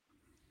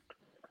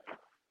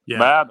 Yeah.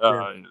 Matt,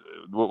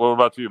 what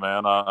about you,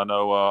 man? I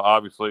know,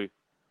 obviously,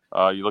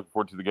 you're looking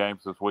forward to the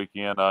games this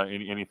weekend.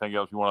 Anything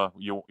else you want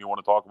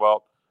to talk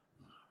about?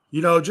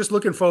 Just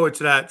looking forward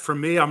to that. For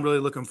me, I'm really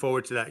looking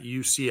forward to that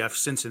UCF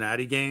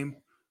Cincinnati game.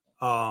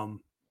 I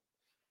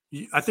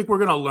think we're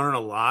going to learn a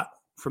lot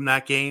from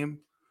that game,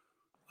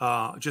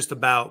 just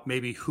about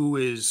maybe who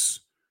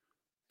is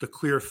the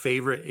clear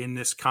favorite in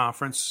this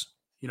conference.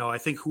 I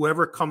think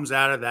whoever comes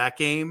out of that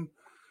game,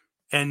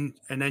 and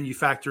then you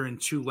factor in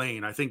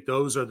Tulane, I think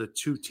those are the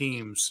two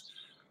teams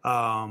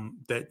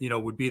that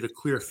would be the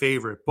clear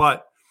favorite.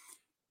 But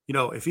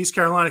if East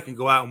Carolina can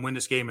go out and win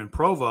this game in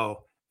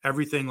Provo,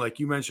 everything, like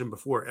you mentioned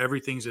before,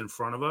 everything's in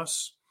front of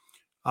us.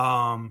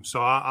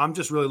 So I'm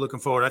just really looking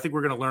forward. I think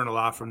we're going to learn a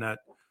lot from that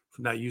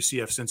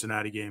UCF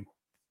Cincinnati game.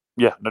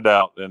 Yeah, no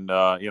doubt. And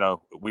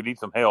we need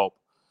some help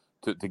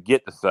to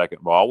get to second.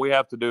 But all we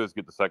have to do is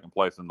get to second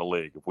place in the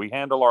league. If we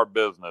handle our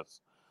business,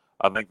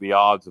 I think the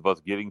odds of us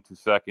getting to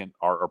second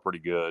are pretty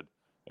good,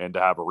 and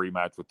to have a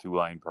rematch with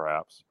Tulane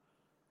perhaps.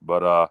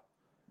 But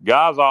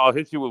guys, I'll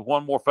hit you with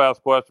one more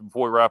fast question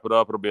before we wrap it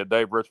up. It'll be a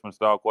Dave Richmond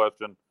style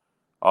question.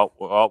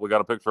 Oh, we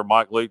got a picture of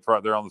Mike Leach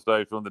right there on the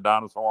stage doing the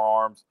dinosaur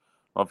arms.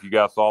 I don't know if you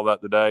guys saw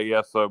that today.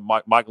 Yes, so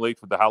Mike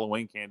Leach with the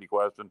Halloween candy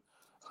question.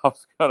 I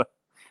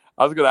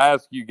was gonna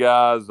ask you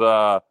guys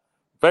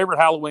favorite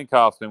Halloween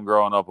costume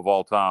growing up of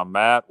all time.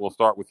 Matt, we'll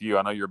start with you.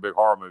 I know you're a big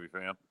horror movie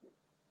fan.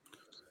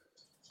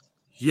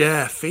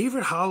 Yeah,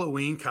 favorite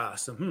Halloween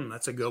costume.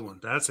 That's a good one.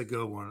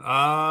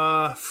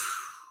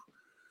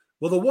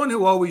 Well, the one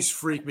who always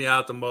freaked me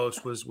out the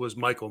most was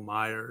Michael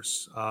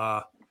Myers.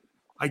 I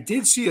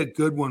did see a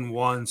good one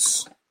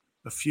once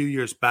a few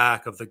years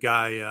back of the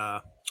guy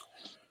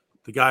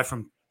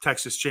from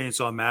Texas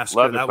Chainsaw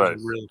Massacre. Leatherface. That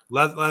was really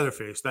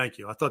Leatherface. Thank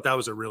you. I thought that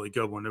was a really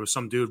good one. There was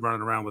some dude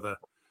running around with a.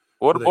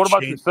 What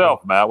about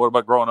yourself, Matt? What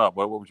about growing up?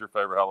 What was your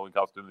favorite Halloween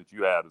costume that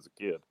you had as a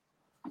kid?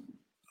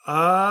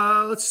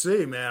 Let's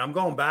see, man. I'm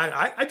going back.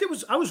 I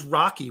was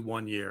Rocky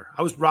one year.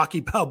 I was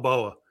Rocky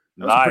Balboa.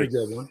 That was a pretty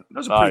good one. That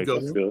was a pretty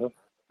good one.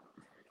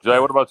 Jay,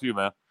 what about you,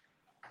 man?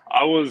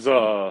 I was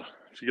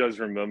if you guys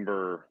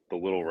remember the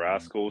Little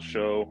Rascals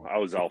show, I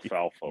was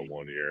Alfalfa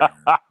one year. And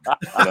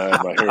I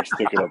had my hair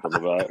sticking up in the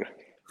back.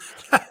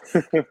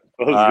 That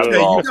was good. Jay,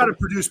 you got to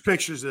produce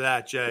pictures of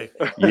that, Jay.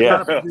 You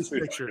got to produce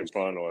pictures.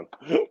 Fun one.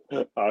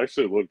 I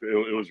actually looked.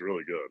 It was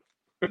really good.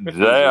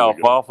 Jay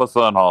Alfalfa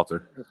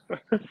Sonnhalter.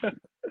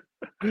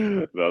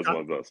 That was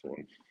my best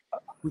one.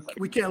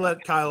 We can't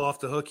let Kyle off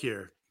the hook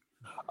here.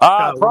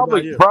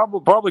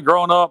 Probably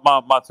growing up,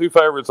 my two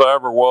favorites I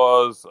ever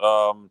was.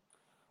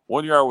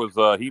 One year I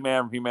was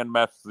He-Man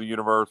Masters of the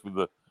Universe with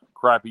the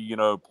crappy,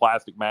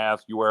 plastic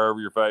mask you wear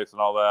over your face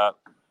and all that.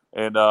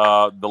 And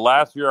the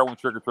last year I went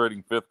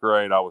trick-or-treating, 5th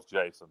grade, I was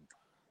Jason.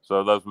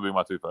 So those would be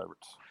my two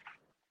favorites.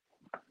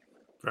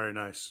 Very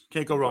nice.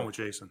 Can't go wrong with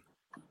Jason.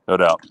 No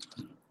doubt.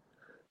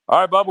 All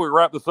right, Bubba, we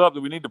wrap this up.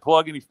 Do we need to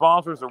plug any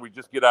sponsors, or we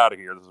just get out of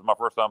here? This is my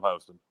first time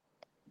hosting.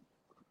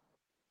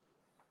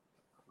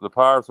 The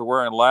Pirates are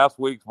wearing last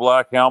week's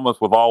black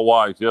helmets with all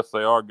whites. Yes,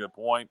 they are. Good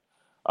point.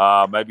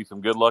 Maybe some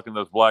good luck in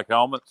those black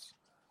helmets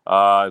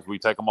as we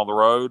take them on the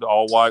road,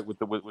 all white with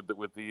the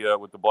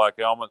black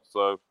helmets.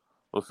 So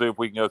we'll see if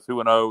we can go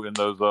 2-0 in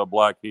those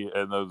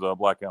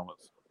black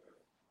helmets.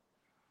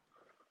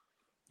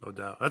 No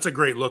doubt. That's a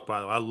great look,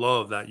 by the way. I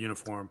love that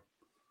uniform.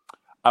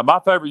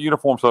 My favorite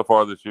uniform so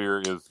far this year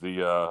is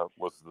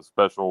was the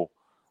special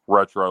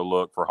retro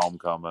look for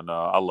homecoming.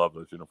 I love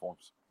those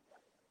uniforms.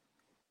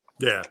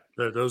 Yeah,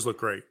 those look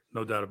great.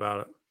 No doubt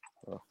about it.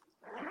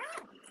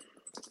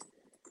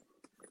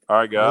 All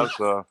right, guys.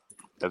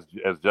 As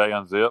Jay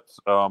unzips,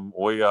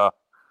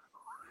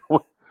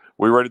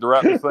 we ready to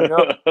wrap this thing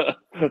up?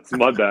 It's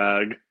my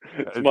bag.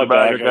 It's my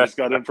bag. Okay. I just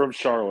got in from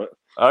Charlotte.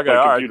 Okay,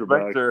 all right.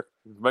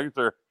 Make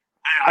sure.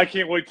 I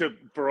can't wait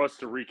for us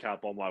to recap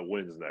all my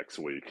wins next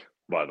week.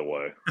 By the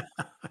way,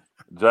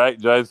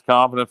 Jay's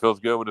confident, feels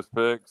good with his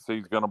picks.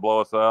 He's going to blow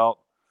us out.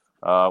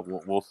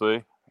 We'll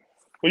see.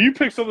 Well, you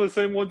picked some of the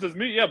same ones as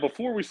me. Yeah,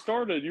 before we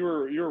started, you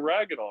were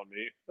ragging on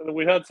me, and then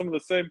we had some of the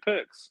same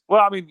picks. Well,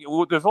 I mean,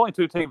 there's only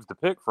 2 teams to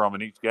pick from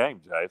in each game,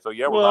 Jay. So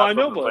yeah, we're not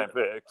the same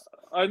picks.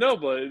 I know,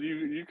 but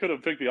you could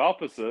have picked the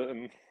opposite,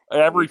 and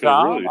every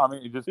time. Really, I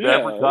mean,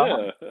 every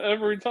time. Yeah,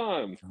 every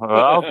time.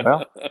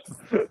 Well,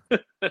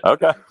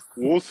 okay.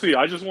 We'll see.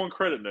 I just want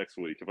credit next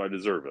week if I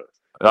deserve it.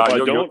 If I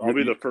don't, I'll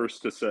be the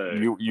first to say.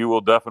 You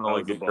will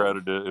definitely get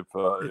credited if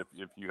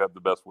you have the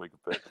best week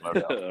of picks. No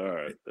doubt. All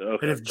right.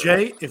 Okay,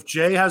 and if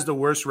Jay has the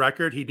worst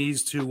record, he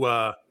needs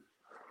to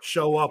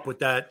show up with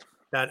that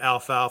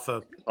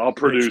alfalfa. I'll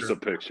produce a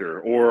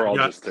picture, or I'll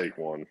just take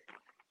one.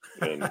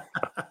 And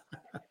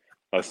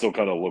I still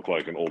kind of look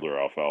like an older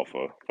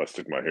alfalfa if I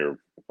stick my hair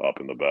up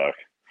in the back.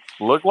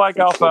 Look like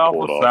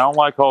alfalfa, sound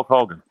like Hulk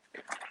Hogan.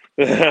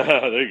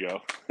 There you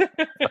go.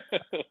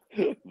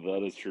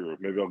 That is true.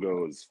 Maybe I'll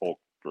go as Hulk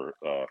for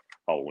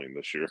Halloween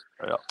this year.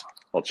 Yeah.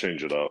 I'll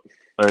change it up.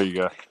 There you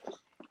go.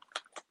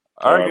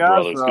 All right,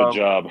 guys. Brothers, good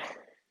job.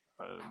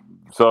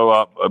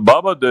 So,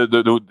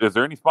 Bubba, is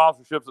there any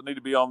sponsorships that need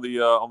to be on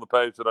the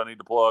page that I need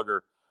to plug,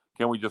 or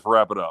can we just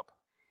wrap it up?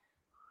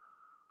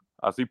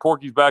 I see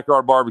Porky's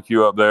Backyard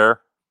Barbecue up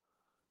there.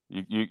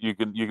 You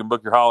can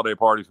book your holiday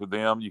parties with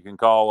them. You can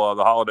call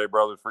the Holiday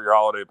Brothers for your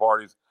holiday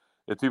parties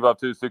at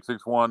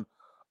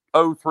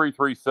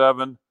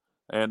 252-661-0337.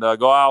 And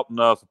go out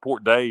and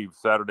support Dave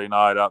Saturday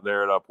night out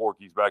there at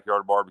Porky's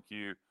Backyard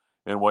Barbecue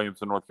in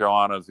Williamson, North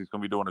Carolina. He's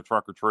going to be doing a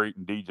trunk or treat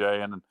and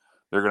DJing, and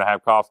they're going to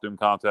have costume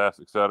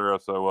contests, etc.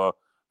 So if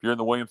you're in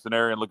the Williamson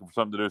area and looking for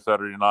something to do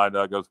Saturday night,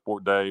 go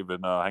support Dave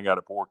and hang out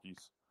at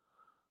Porky's.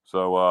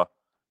 So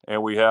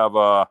and we have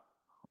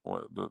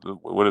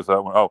what is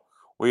that one? Oh,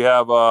 we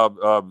have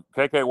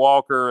KK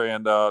Walker,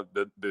 and the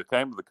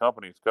name of the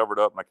company is covered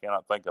up, and I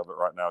cannot think of it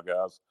right now,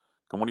 guys.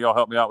 Can one of y'all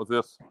help me out with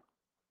this?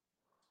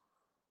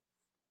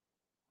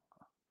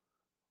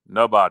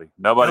 Nobody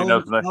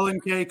knows the name.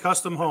 L&K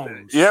Custom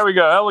Homes. Yeah, we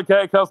go.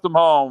 L&K Custom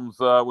Homes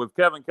with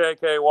Kevin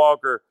KK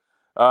Walker.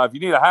 If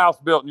you need a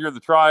house built near the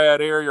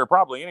Triad area, or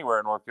probably anywhere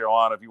in North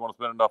Carolina, if you want to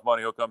spend enough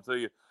money, he'll come to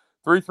you.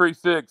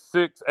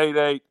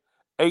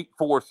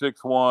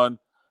 336-688-8461.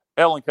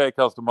 L&K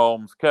Custom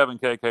Homes. Kevin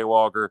KK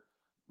Walker,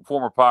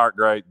 former Pirate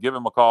great. Give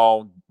him a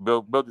call.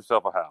 Build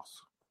yourself a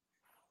house.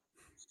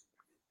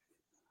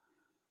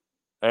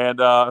 And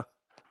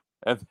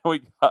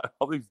we got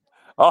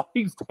all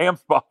these damn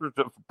sponsors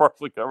are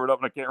partially covered up,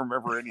 and I can't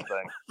remember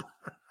anything.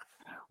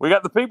 We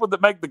got the people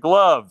that make the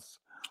gloves.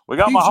 We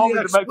got my homie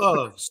that makes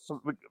gloves.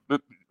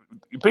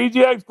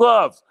 PGX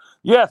gloves.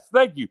 Yes,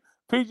 thank you.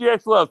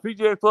 PGX gloves.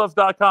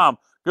 PGXgloves.com.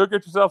 Go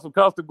get yourself some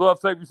custom gloves.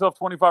 Save yourself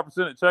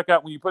 25% at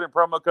checkout when you put in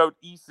promo code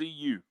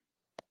ECU.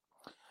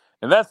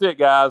 And that's it,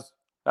 guys.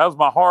 That was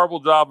my horrible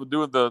job of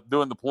doing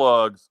the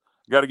plugs.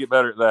 Got to get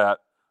better at that.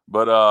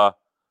 But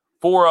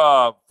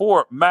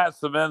for Matt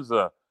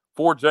Semenza,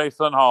 for Jay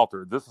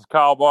Sonnhalter, this is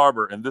Kyle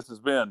Barber, and this has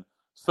been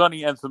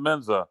Sonny and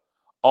Semenza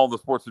on the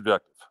Sports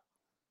Objective.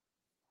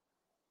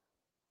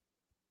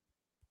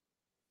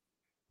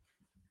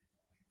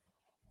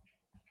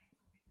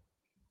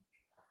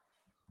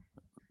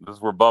 This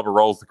is where Bubba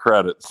rolls the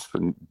credits.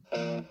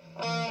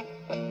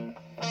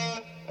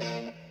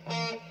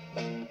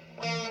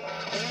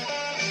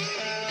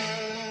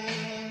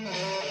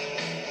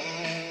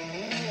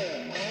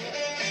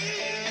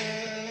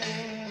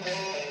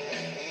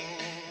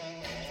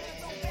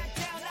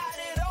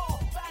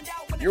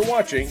 You're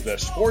watching The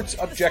Sports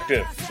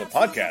Objective, the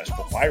podcast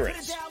for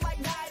Pirates.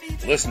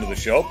 Listen to the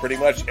show pretty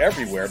much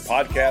everywhere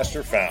podcasts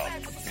are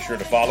found. Be sure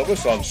to follow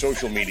us on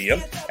social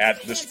media at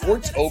The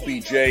Sports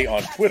OBJ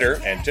on Twitter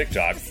and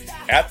TikTok,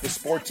 at The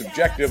Sports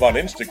Objective on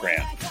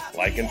Instagram.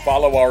 Like and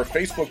follow our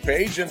Facebook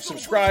page and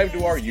subscribe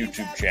to our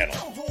YouTube channel.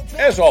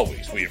 As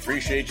always, we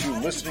appreciate you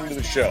listening to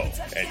the show.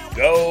 And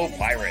go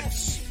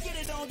Pirates!